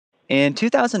In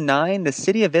 2009, the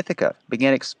city of Ithaca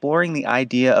began exploring the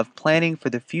idea of planning for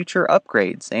the future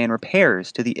upgrades and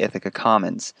repairs to the Ithaca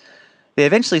Commons. They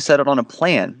eventually settled on a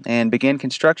plan and began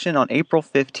construction on April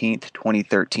 15th,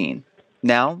 2013.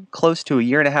 Now, close to a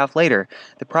year and a half later,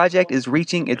 the project is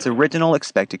reaching its original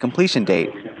expected completion date,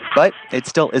 but it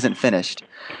still isn't finished.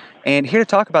 And here to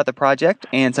talk about the project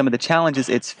and some of the challenges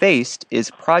it's faced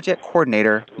is Project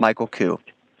Coordinator Michael Kuo.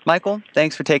 Michael,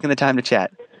 thanks for taking the time to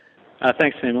chat.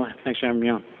 Thanks, Samuel. Thanks for having me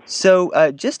on.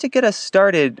 So just to get us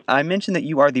started, I mentioned that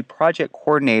you are the project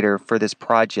coordinator for this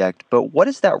project, but what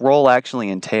does that role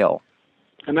actually entail?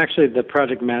 I'm actually the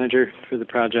project manager for the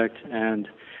project, and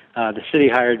the city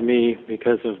hired me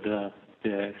because of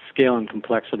the scale and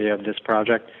complexity of this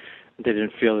project. They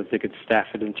didn't feel that they could staff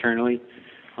it internally,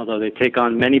 although they take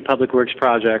on many public works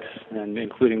projects, and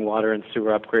including water and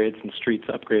sewer upgrades and streets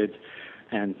upgrades,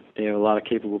 and they have a lot of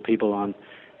capable people on.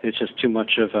 It's just too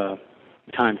much of a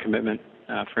time commitment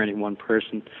for any one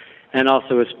person. And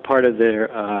also as part of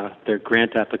their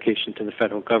grant application to the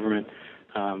federal government,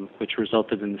 which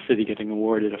resulted in the city getting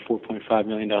awarded a $4.5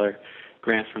 million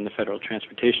grant from the Federal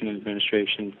Transportation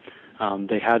Administration,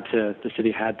 the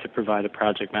city had to provide a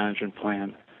project management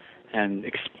plan and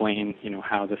explain,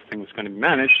 how this thing was going to be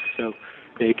managed. So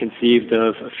they conceived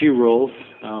of a few roles.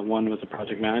 One was a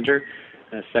project manager.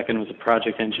 The second was a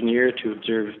project engineer to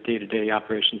observe day-to-day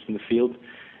operations in the field,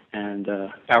 and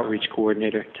outreach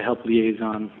coordinator to help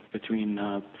liaison between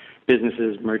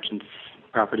businesses, merchants,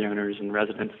 property owners, and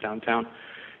residents downtown.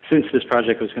 Since this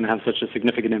project was going to have such a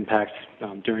significant impact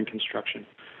during construction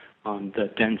on the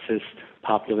densest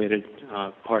populated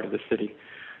part of the city,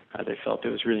 they felt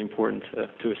it was really important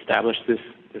to establish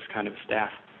this kind of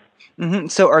staff. Mm-hmm.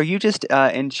 So are you just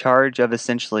in charge of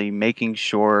essentially making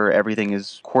sure everything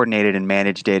is coordinated and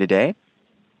managed day to day?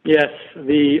 Yes,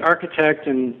 the architect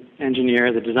and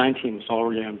engineer, the design team was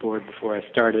already on board before I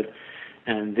started,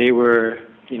 and they were,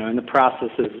 in the process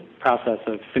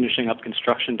of finishing up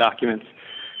construction documents,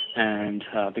 and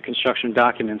the construction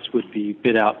documents would be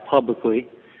bid out publicly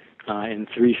in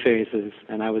 3 phases,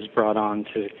 and I was brought on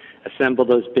to assemble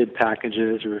those bid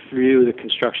packages, review the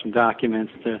construction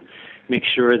documents to make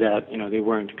sure that they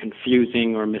weren't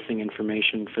confusing or missing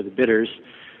information for the bidders.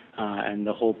 And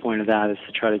the whole point of that is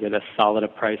to try to get as solid a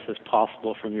price as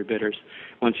possible from your bidders.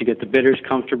 Once you get the bidders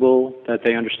comfortable that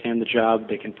they understand the job,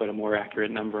 they can put a more accurate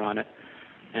number on it.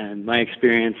 And my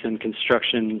experience in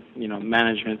construction,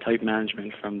 type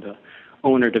management from the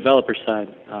owner-developer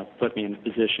side put me in a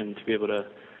position to be able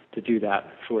to do that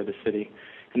for the city.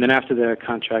 And then after the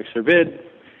contracts are bid,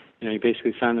 you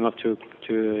basically sign them up to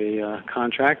a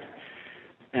contract.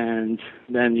 And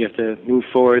then you have to move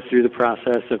forward through the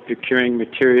process of procuring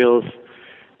materials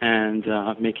and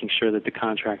making sure that the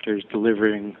contractor is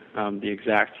delivering the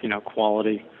exact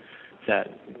quality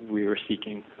that we were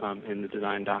seeking in the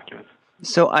design documents.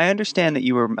 So I understand that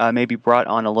you were maybe brought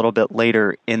on a little bit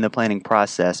later in the planning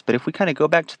process, but if we kind of go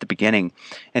back to the beginning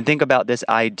and think about this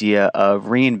idea of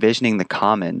re-envisioning the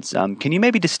commons, can you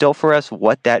maybe distill for us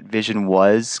what that vision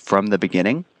was from the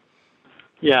beginning?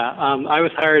 Yeah, I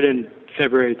was hired in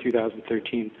February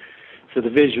 2013, so the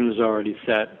vision was already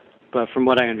set. But from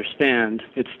what I understand,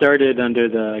 it started under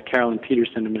the Carolyn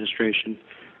Peterson administration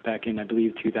back in, I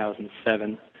believe,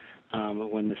 2007,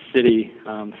 when the city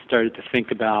started to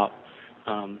think about,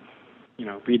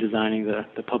 redesigning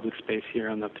the public space here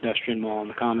on the pedestrian mall and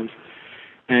the Commons.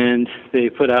 And they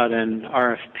put out an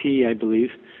RFP, I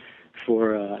believe,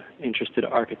 for interested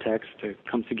architects to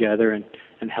come together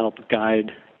and help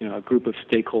guide, a group of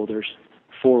stakeholders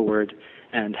forward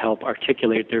and help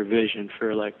articulate their vision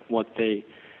for what they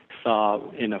saw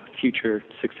in a future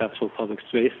successful public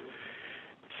space.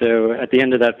 So at the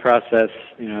end of that process,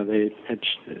 they had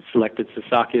selected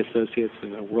Sasaki Associates,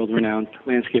 a world-renowned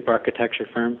landscape architecture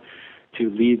firm, to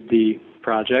lead the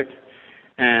project,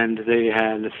 and they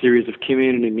had a series of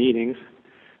community meetings,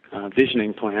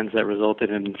 visioning plans that resulted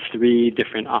in 3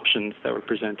 different options that were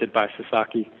presented by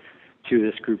Sasaki to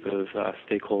this group of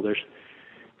stakeholders.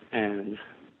 And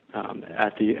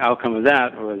at the outcome of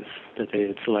that was that they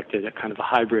had selected a kind of a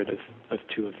hybrid of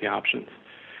 2 of the options.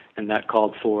 And that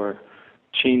called for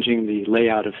changing the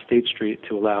layout of State Street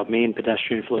to allow main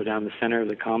pedestrian flow down the center of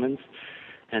the Commons,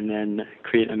 and then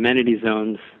create amenity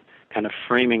zones kind of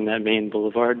framing that main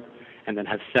boulevard, and then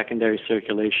have secondary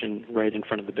circulation right in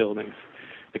front of the buildings.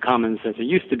 The Commons, as it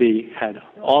used to be, had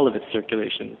all of its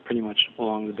circulation pretty much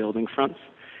along the building fronts,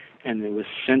 and it was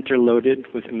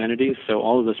center-loaded with amenities, so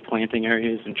all of those planting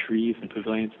areas and trees and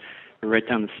pavilions were right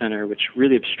down the center, which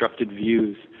really obstructed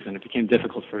views, and it became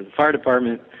difficult for the fire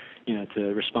department,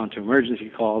 to respond to emergency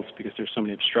calls because there's so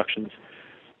many obstructions.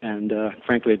 and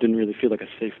frankly, it didn't really feel like a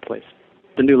safe place.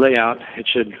 The new layout, it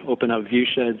should open up view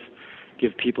sheds,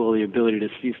 give people the ability to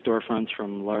see storefronts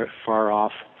from far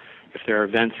off. If there are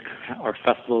events or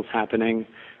festivals happening,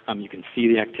 you can see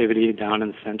the activity down in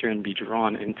the center and be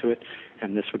drawn into it,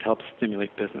 and this would help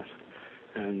stimulate business.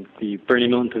 And the Bernie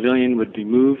Millen Pavilion would be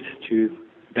moved to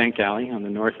Bank Alley on the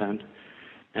north end,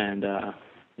 and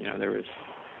there was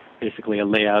basically a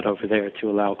layout over there to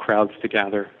allow crowds to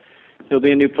gather. There'll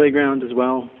be a new playground as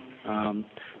well.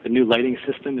 The new lighting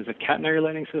system is a catenary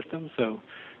lighting system, so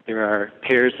there are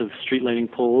pairs of street lighting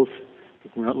poles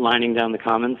lining down the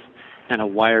commons, and a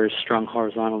wire is strung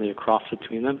horizontally across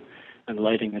between them, and the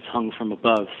lighting is hung from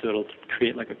above, so it'll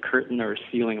create like a curtain or a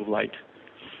ceiling of light.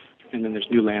 And then there's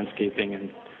new landscaping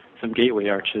and some gateway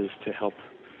arches to help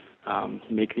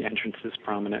make the entrances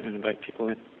prominent and invite people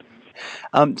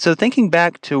in. So thinking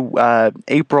back to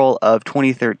April of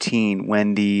 2013,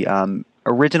 when the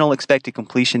original expected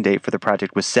completion date for the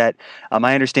project was set,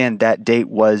 I understand that date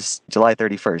was July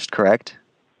 31st, correct?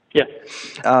 Yes.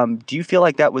 Do you feel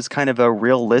like that was kind of a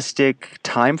realistic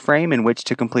time frame in which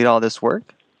to complete all this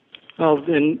work? Well,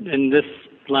 in this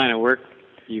line of work,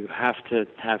 you have to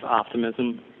have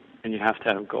optimism and you have to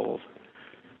have goals.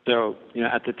 So,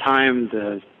 at the time,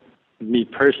 me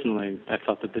personally, I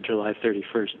thought that the July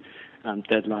 31st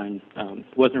deadline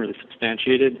wasn't really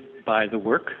substantiated by the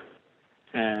work,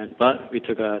 but we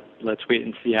took a let's wait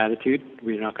and see attitude.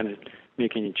 We're not going to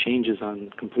make any changes on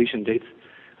completion dates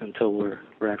until we're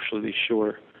actually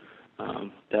sure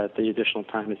that the additional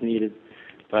time is needed.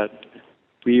 But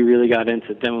we really got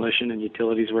into demolition and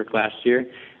utilities work last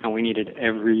year, and we needed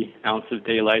every ounce of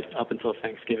daylight up until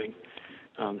Thanksgiving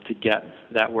to get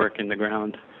that work in the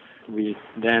ground. We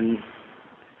then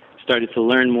started to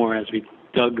learn more as we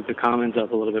dug the commons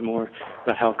up a little bit more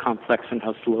about how complex and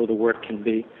how slow the work can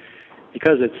be.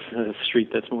 Because it's a street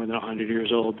that's more than 100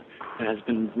 years old and has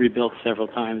been rebuilt several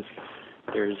times,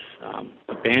 there's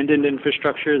abandoned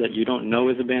infrastructure that you don't know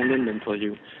is abandoned until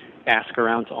you ask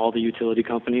around to all the utility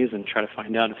companies and try to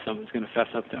find out if someone's going to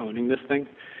fess up to owning this thing.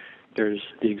 There's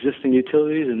the existing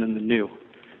utilities and then the new.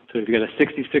 So if you've got a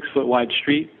 66-foot wide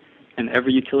street and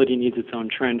every utility needs its own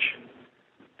trench,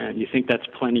 and you think that's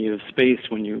plenty of space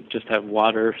when you just have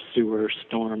water, sewer,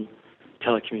 storm,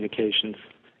 telecommunications,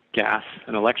 gas,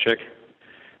 and electric.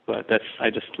 But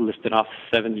I just listed off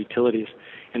 7 utilities,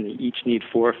 and they each need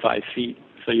 4 or 5 feet.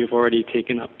 So you've already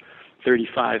taken up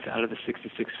 35 out of the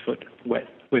 66-foot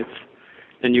width.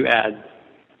 Then you add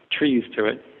trees to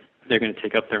it. They're going to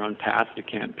take up their own path. You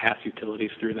can't pass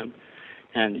utilities through them.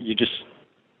 And it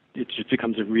just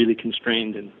becomes really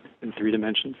constrained in 3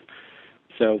 dimensions.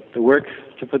 So the work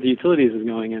to put the utilities is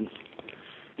going in,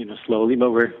 slowly,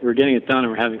 but we're getting it done and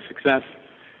we're having success.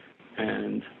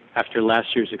 And after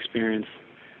last year's experience,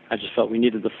 I just felt we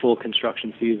needed the full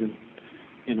construction season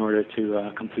in order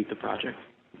to complete the project.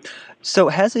 So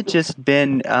has it just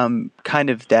been kind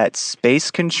of that space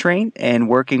constraint and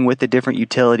working with the different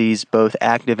utilities, both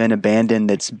active and abandoned,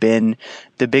 that's been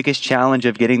the biggest challenge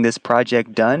of getting this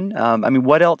project done?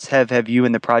 What else have you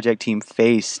and the project team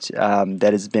faced that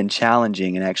has been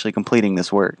challenging in actually completing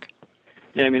this work?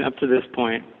 Yeah, up to this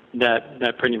point,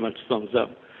 that pretty much sums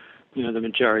up, the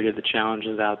majority of the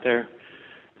challenges out there.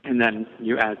 And then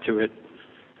you add to it,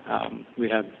 we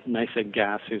have NYSEG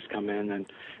Gas who's come in, and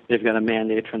they've got a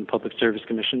mandate from the Public Service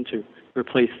Commission to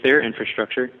replace their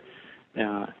infrastructure.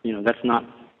 That's not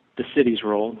the city's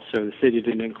role, so the city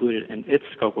didn't include it in its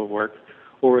scope of work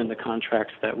or in the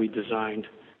contracts that we designed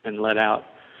and let out.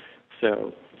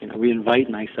 So, we invite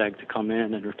NYSEG to come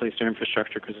in and replace their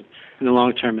infrastructure because in the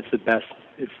long term it's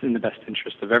in the best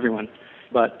interest of everyone.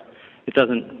 But it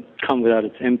doesn't come without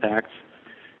its impacts.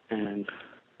 And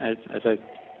as I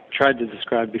tried to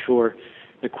describe before,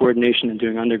 the coordination in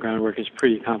doing underground work is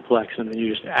pretty complex, and then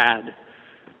you just add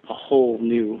a whole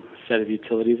new set of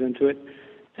utilities into it,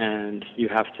 and you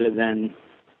have to then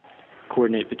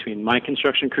coordinate between my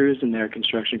construction crews and their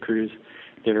construction crews.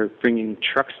 They're bringing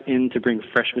trucks in to bring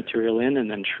fresh material in,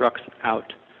 and then trucks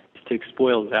out to take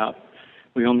spoils out.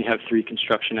 We only have 3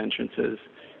 construction entrances.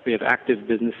 We have active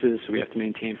businesses, so we have to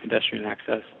maintain pedestrian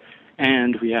access,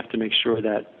 and we have to make sure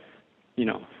that,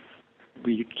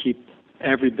 we keep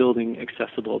every building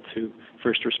accessible to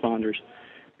first responders.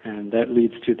 And that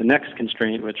leads to the next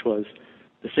constraint, which was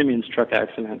the Simeon's truck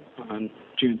accident on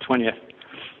June 20th.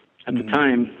 At the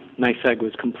time, NYSEG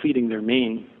was completing their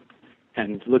main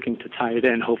and looking to tie it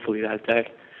in, hopefully that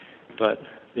day. But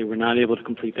they were not able to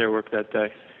complete their work that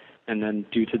day. And then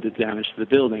due to the damage to the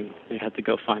building, they had to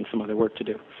go find some other work to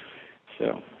do.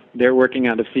 So they're working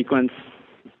out of sequence.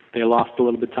 They lost a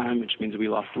little bit of time, which means we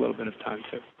lost a little bit of time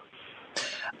too.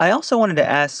 I also wanted to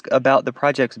ask about the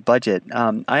project's budget.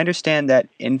 I understand that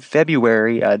in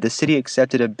February, the city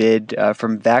accepted a bid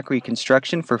from Vacri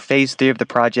Construction for Phase 3 of the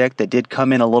project that did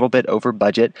come in a little bit over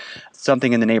budget,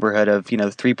 something in the neighborhood of,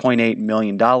 $3.8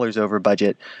 million over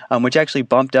budget, which actually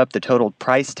bumped up the total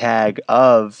price tag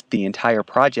of the entire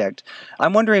project.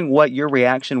 I'm wondering what your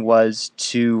reaction was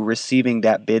to receiving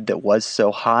that bid that was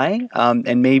so high,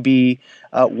 and maybe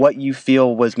what you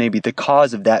feel was maybe the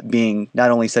cause of that being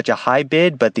not only such a high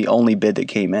bid, but the only bid that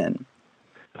came in.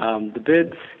 The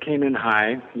bids came in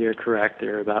high. You're correct.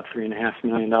 They're about $3.5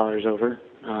 million over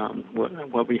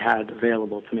what we had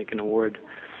available to make an award.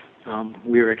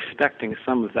 We were expecting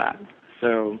some of that.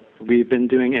 So we've been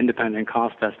doing independent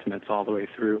cost estimates all the way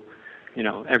through.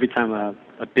 Every time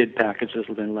a bid package has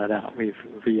been let out, we've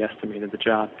re-estimated the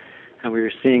job. And we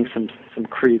were seeing some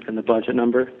creep in the budget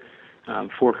number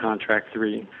for Contract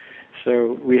 3.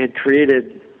 So we had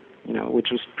created, which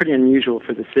was pretty unusual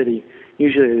for the city.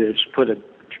 Usually they just put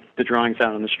the drawings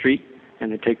out on the street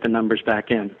and they take the numbers back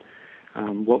in.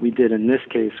 What we did in this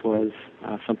case was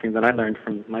something that I learned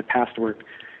from my past work,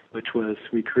 which was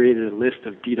we created a list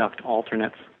of deduct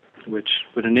alternates, which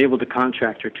would enable the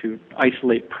contractor to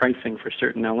isolate pricing for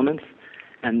certain elements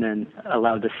and then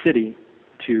allow the city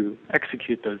to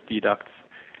execute those deducts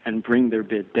and bring their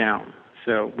bid down.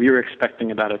 So we were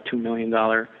expecting about a $2 million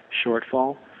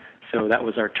shortfall. So that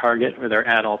was our target with our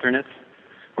add alternates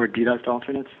or deduct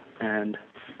alternates. And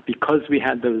because we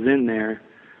had those in there,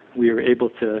 we were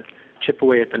able to chip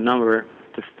away at the number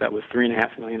that was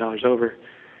 $3.5 million over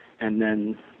and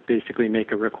then basically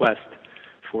make a request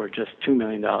for just $2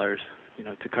 million,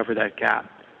 to cover that gap.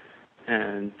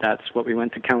 And that's what we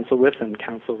went to council with, and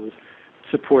council was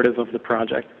supportive of the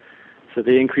project. So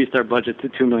they increased our budget to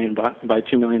 $2 million by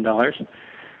 $2 million.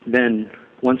 Then,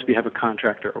 once we have a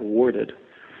contractor awarded,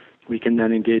 we can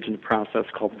then engage in a process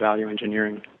called value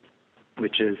engineering,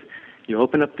 which is you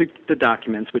open up the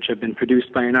documents, which have been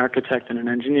produced by an architect and an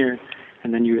engineer,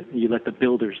 and then you let the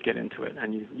builders get into it,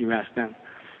 and you ask them,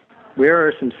 where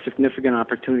are some significant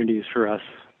opportunities for us,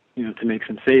 to make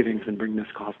some savings and bring this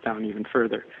cost down even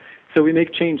further? So we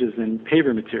make changes in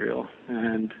paver material,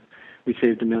 and we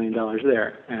saved $1 million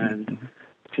there. And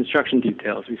construction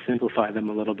details, we simplify them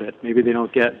a little bit. Maybe they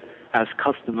don't get as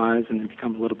customized and they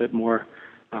become a little bit more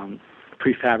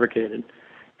prefabricated.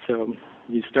 So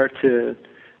you start to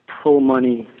pull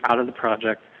money out of the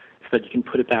project so that you can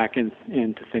put it back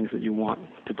into things that you want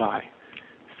to buy.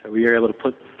 So we are able to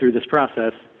put through this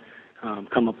process,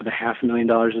 come up with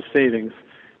 $500,000 of savings,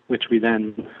 which we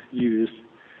then use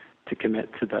to commit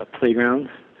to the playgrounds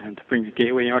and to bring the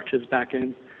gateway arches back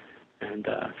in and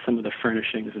some of the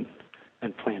furnishings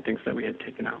and plantings that we had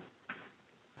taken out.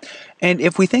 And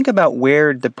if we think about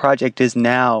where the project is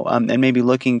now and maybe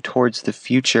looking towards the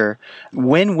future,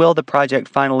 when will the project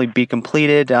finally be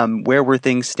completed? Where will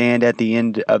things stand at the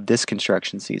end of this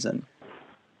construction season?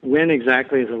 When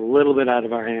exactly is a little bit out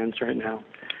of our hands right now,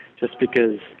 just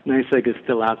because NYSEG is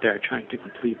still out there trying to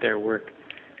complete their work.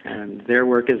 And their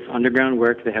work is underground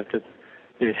work. They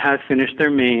have finished their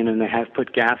main and they have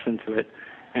put gas into it.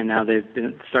 And now they've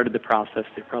started the process.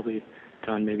 They've probably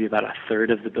done maybe about a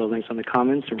third of the buildings on the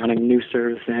Commons, so running new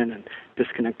service in and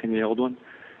disconnecting the old one.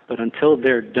 But until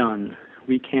they're done,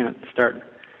 we can't start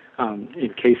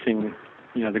encasing,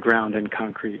 the ground in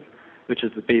concrete, which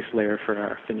is the base layer for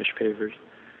our finished pavers.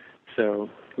 So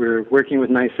we're working with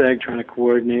NYSEG, trying to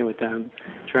coordinate with them,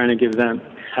 trying to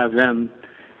have them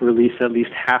release at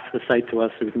least half the site to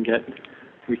us so we can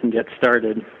get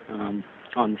started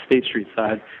on the State Street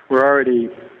side. We're already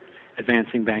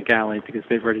advancing Bank Alley because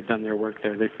they've already done their work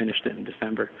there. They finished it in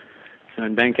December. So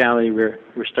in Bank Alley, we're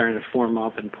starting to form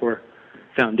up and pour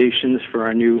foundations for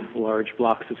our new large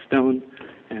blocks of stone.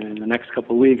 And in the next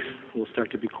couple of weeks, we'll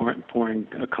start to be pouring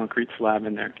a concrete slab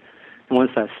in there. And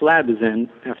once that slab is in,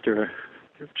 after a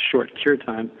short cure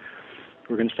time,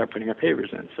 we're going to start putting our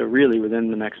pavers in. So really,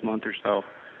 within the next month or so,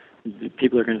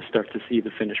 people are going to start to see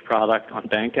the finished product on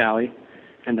Bank Alley,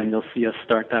 and then you'll see us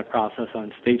start that process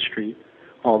on State Street,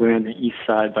 all the way on the east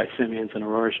side by Simeons and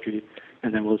Aurora Street,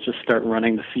 and then we'll just start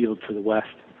running the field to the west.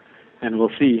 And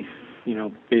we'll see,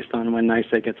 based on when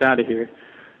NYSEG gets out of here,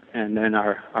 and then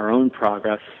our own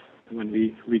progress when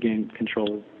we regain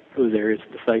control of those areas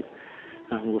of the site,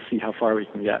 we'll see how far we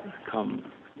can get come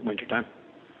wintertime.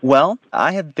 Well,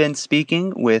 I have been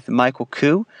speaking with Michael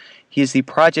Kuo. He is the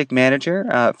project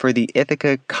manager for the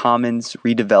Ithaca Commons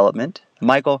redevelopment.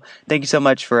 Michael, thank you so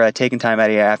much for taking time out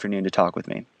of your afternoon to talk with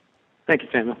me. Thank you,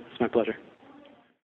 Samuel. It's my pleasure.